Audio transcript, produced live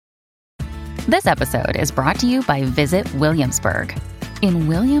This episode is brought to you by Visit Williamsburg. In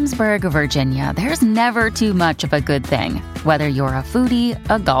Williamsburg, Virginia, there's never too much of a good thing. Whether you're a foodie,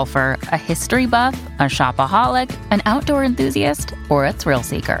 a golfer, a history buff, a shopaholic, an outdoor enthusiast, or a thrill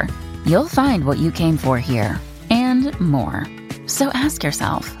seeker, you'll find what you came for here and more. So ask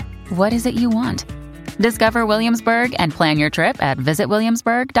yourself, what is it you want? Discover Williamsburg and plan your trip at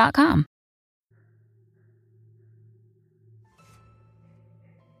visitwilliamsburg.com.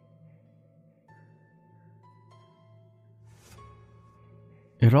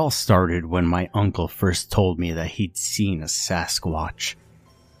 It all started when my uncle first told me that he'd seen a Sasquatch.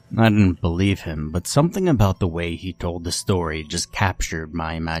 I didn't believe him, but something about the way he told the story just captured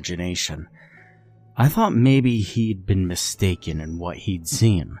my imagination. I thought maybe he'd been mistaken in what he'd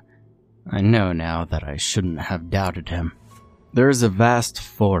seen. I know now that I shouldn't have doubted him. There is a vast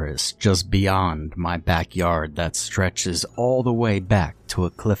forest just beyond my backyard that stretches all the way back to a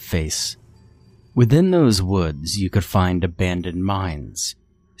cliff face. Within those woods, you could find abandoned mines,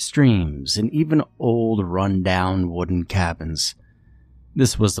 streams, and even old run-down wooden cabins.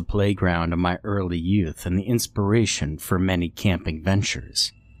 This was the playground of my early youth and the inspiration for many camping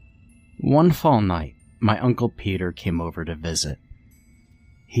ventures. One fall night, my Uncle Peter came over to visit.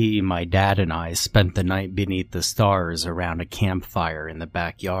 He, my dad, and I spent the night beneath the stars around a campfire in the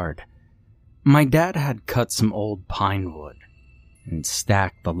backyard. My dad had cut some old pine wood and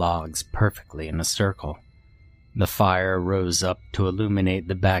stacked the logs perfectly in a circle. The fire rose up to illuminate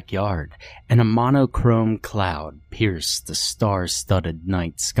the backyard, and a monochrome cloud pierced the star-studded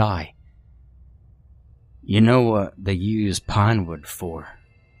night sky. "You know what they use pine wood for,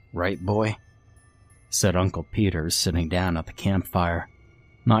 right, boy?" said Uncle Peter, sitting down at the campfire.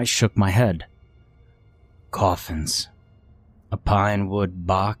 I shook my head. "Coffins. A pine wood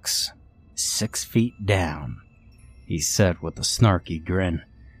box, 6 feet down," he said with a snarky grin.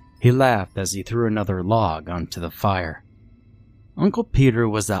 He laughed as he threw another log onto the fire. Uncle Peter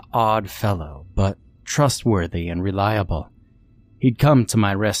was an odd fellow, but trustworthy and reliable. He'd come to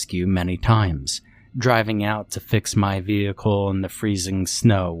my rescue many times, driving out to fix my vehicle in the freezing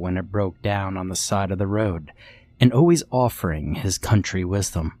snow when it broke down on the side of the road, and always offering his country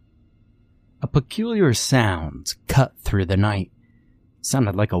wisdom. A peculiar sound cut through the night. It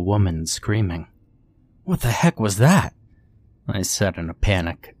sounded like a woman screaming. "What the heck was that?" I said in a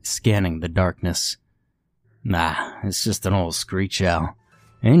panic, scanning the darkness. "Nah, it's just an old screech owl.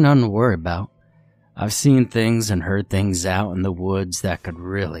 Ain't nothing to worry about. I've seen things and heard things out in the woods that could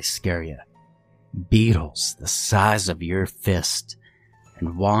really scare you. Beetles the size of your fist,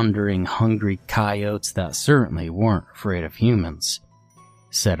 and wandering hungry coyotes that certainly weren't afraid of humans,"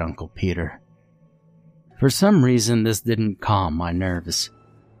 said Uncle Peter. For some reason, this didn't calm my nerves.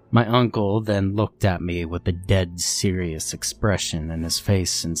 My uncle then looked at me with a dead serious expression in his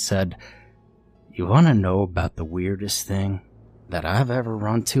face and said, "You want to know about the weirdest thing that I've ever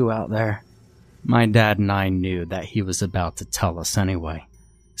run to out there?" My dad and I knew that he was about to tell us anyway,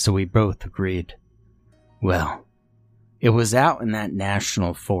 so we both agreed. "Well, it was out in that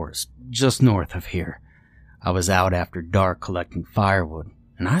national forest just north of here. I was out after dark collecting firewood,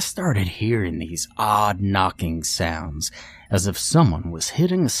 and I started hearing these odd knocking sounds as if someone was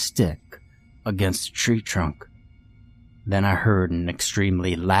hitting a stick against a tree trunk. Then I heard an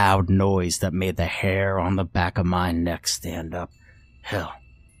extremely loud noise that made the hair on the back of my neck stand up. Hell,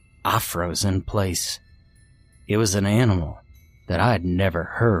 I froze in place. It was an animal that I had never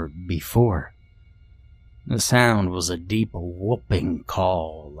heard before. The sound was a deep whooping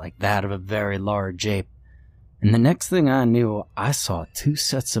call like that of a very large ape. And the next thing I knew, I saw 2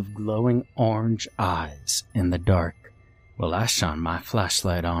 sets of glowing orange eyes in the dark. Well, I shone my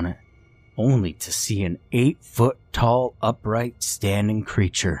flashlight on it, only to see an 8-foot-tall, upright, standing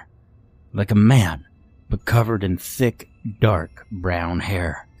creature, like a man, but covered in thick, dark brown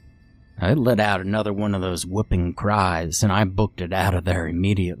hair. I let out another one of those whooping cries, and I booked it out of there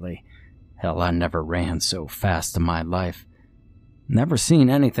immediately. Hell, I never ran so fast in my life. Never seen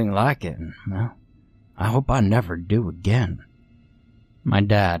anything like it, and, well, I hope I never do again. My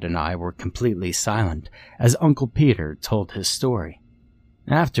dad and I were completely silent as Uncle Peter told his story.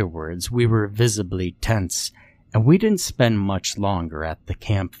 Afterwards, we were visibly tense, and we didn't spend much longer at the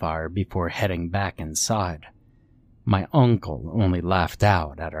campfire before heading back inside. My uncle only laughed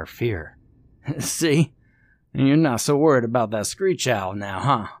out at our fear. "See? You're not so worried about that screech owl now,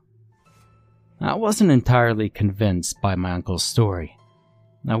 huh?" I wasn't entirely convinced by my uncle's story.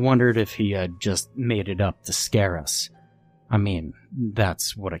 I wondered if he had just made it up to scare us. I mean,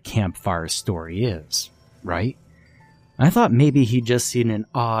 that's what a campfire story is, right? I thought maybe he'd just seen an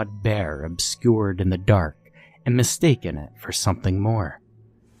odd bear obscured in the dark and mistaken it for something more.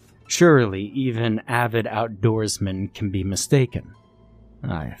 Surely even avid outdoorsmen can be mistaken,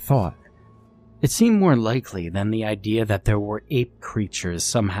 I thought. It seemed more likely than the idea that there were ape creatures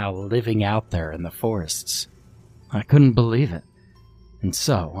somehow living out there in the forests. I couldn't believe it, and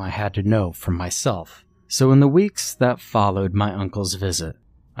so I had to know for myself. So in the weeks that followed my uncle's visit,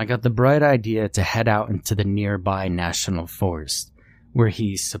 I got the bright idea to head out into the nearby national forest, where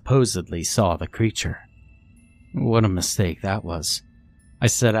he supposedly saw the creature. What a mistake that was. I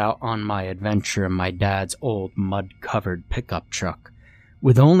set out on my adventure in my dad's old mud-covered pickup truck,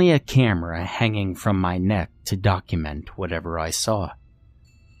 with only a camera hanging from my neck to document whatever I saw.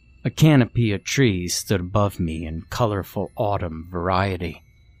 A canopy of trees stood above me in colorful autumn variety.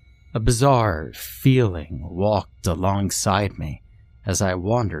 A bizarre feeling walked alongside me as I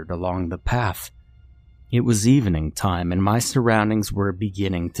wandered along the path. It was evening time and my surroundings were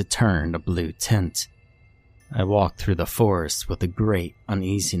beginning to turn a blue tint. I walked through the forest with a great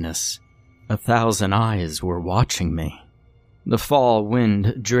uneasiness. 1,000 eyes were watching me. The fall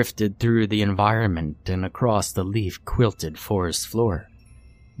wind drifted through the environment and across the leaf-quilted forest floor.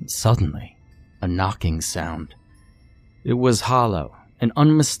 Suddenly, a knocking sound. It was hollow, an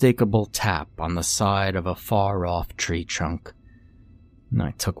unmistakable tap on the side of a far-off tree trunk.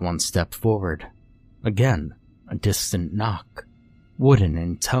 I took one step forward. Again, a distant knock, wooden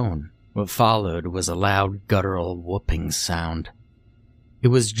in tone. What followed was a loud guttural whooping sound. It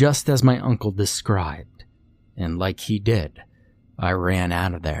was just as my uncle described, and like he did, I ran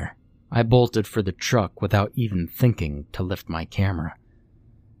out of there. I bolted for the truck without even thinking to lift my camera.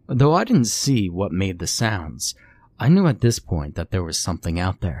 Though I didn't see what made the sounds, I knew at this point that there was something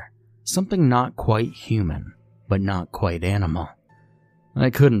out there. Something not quite human, but not quite animal. I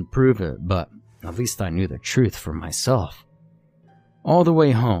couldn't prove it, but at least I knew the truth for myself. All the way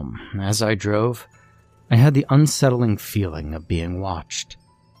home, as I drove, I had the unsettling feeling of being watched.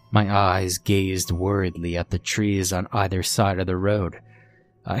 My eyes gazed worriedly at the trees on either side of the road.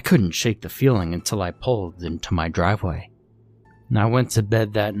 I couldn't shake the feeling until I pulled into my driveway. I went to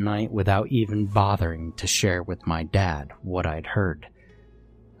bed that night without even bothering to share with my dad what I'd heard.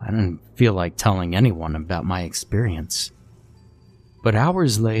 I didn't feel like telling anyone about my experience. But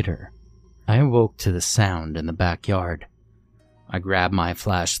hours later, I awoke to the sound in the backyard. I grabbed my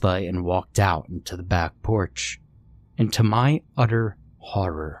flashlight and walked out into the back porch. And to my utter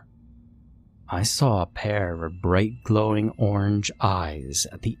horror, I saw a pair of bright glowing orange eyes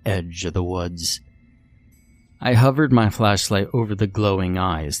at the edge of the woods. I hovered my flashlight over the glowing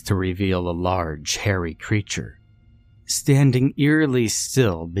eyes to reveal a large, hairy creature, standing eerily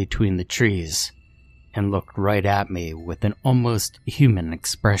still between the trees, and looked right at me with an almost human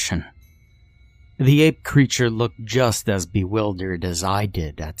expression. The ape creature looked just as bewildered as I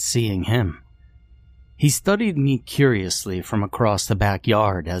did at seeing him. He studied me curiously from across the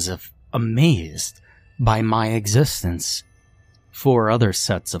backyard as if amazed by my existence. 4 other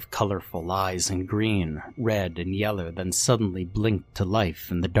sets of colorful eyes in green, red, and yellow then suddenly blinked to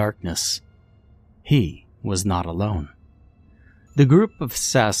life in the darkness. He was not alone. The group of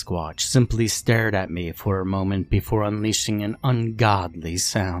Sasquatch simply stared at me for a moment before unleashing an ungodly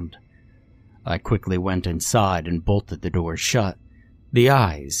sound. I quickly went inside and bolted the door shut. The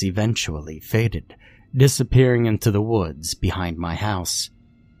eyes eventually faded, disappearing into the woods behind my house.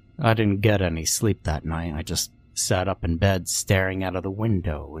 I didn't get any sleep that night. I just sat up in bed staring out of the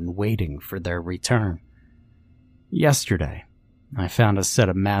window and waiting for their return. Yesterday, I found a set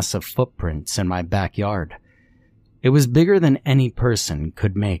of massive footprints in my backyard. It was bigger than any person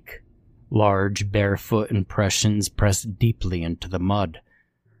could make. Large, barefoot impressions pressed deeply into the mud.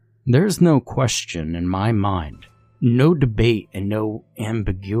 There's no question in my mind, no debate and no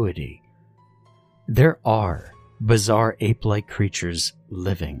ambiguity. There are bizarre ape-like creatures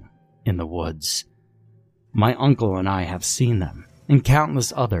living in the woods. My uncle and I have seen them, and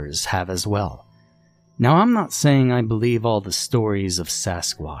countless others have as well. Now, I'm not saying I believe all the stories of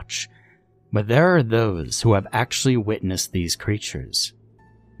Sasquatch, but there are those who have actually witnessed these creatures.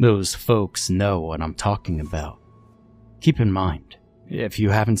 Those folks know what I'm talking about. Keep in mind, if you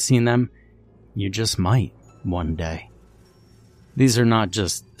haven't seen them, you just might one day. These are not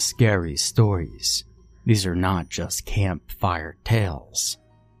just scary stories. These are not just campfire tales.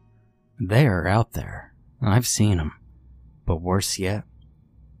 They are out there. I've seen them. But worse yet,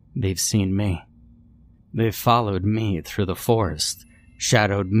 they've seen me. They've followed me through the forest,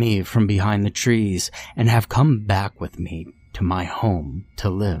 shadowed me from behind the trees, and have come back with me to my home to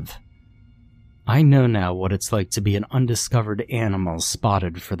live. I know now what it's like to be an undiscovered animal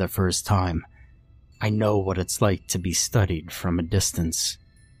spotted for the first time. I know what it's like to be studied from a distance.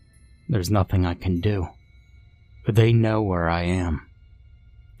 There's nothing I can do. They know where I am.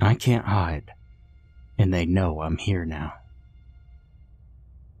 I I can't hide, and they know I'm here now.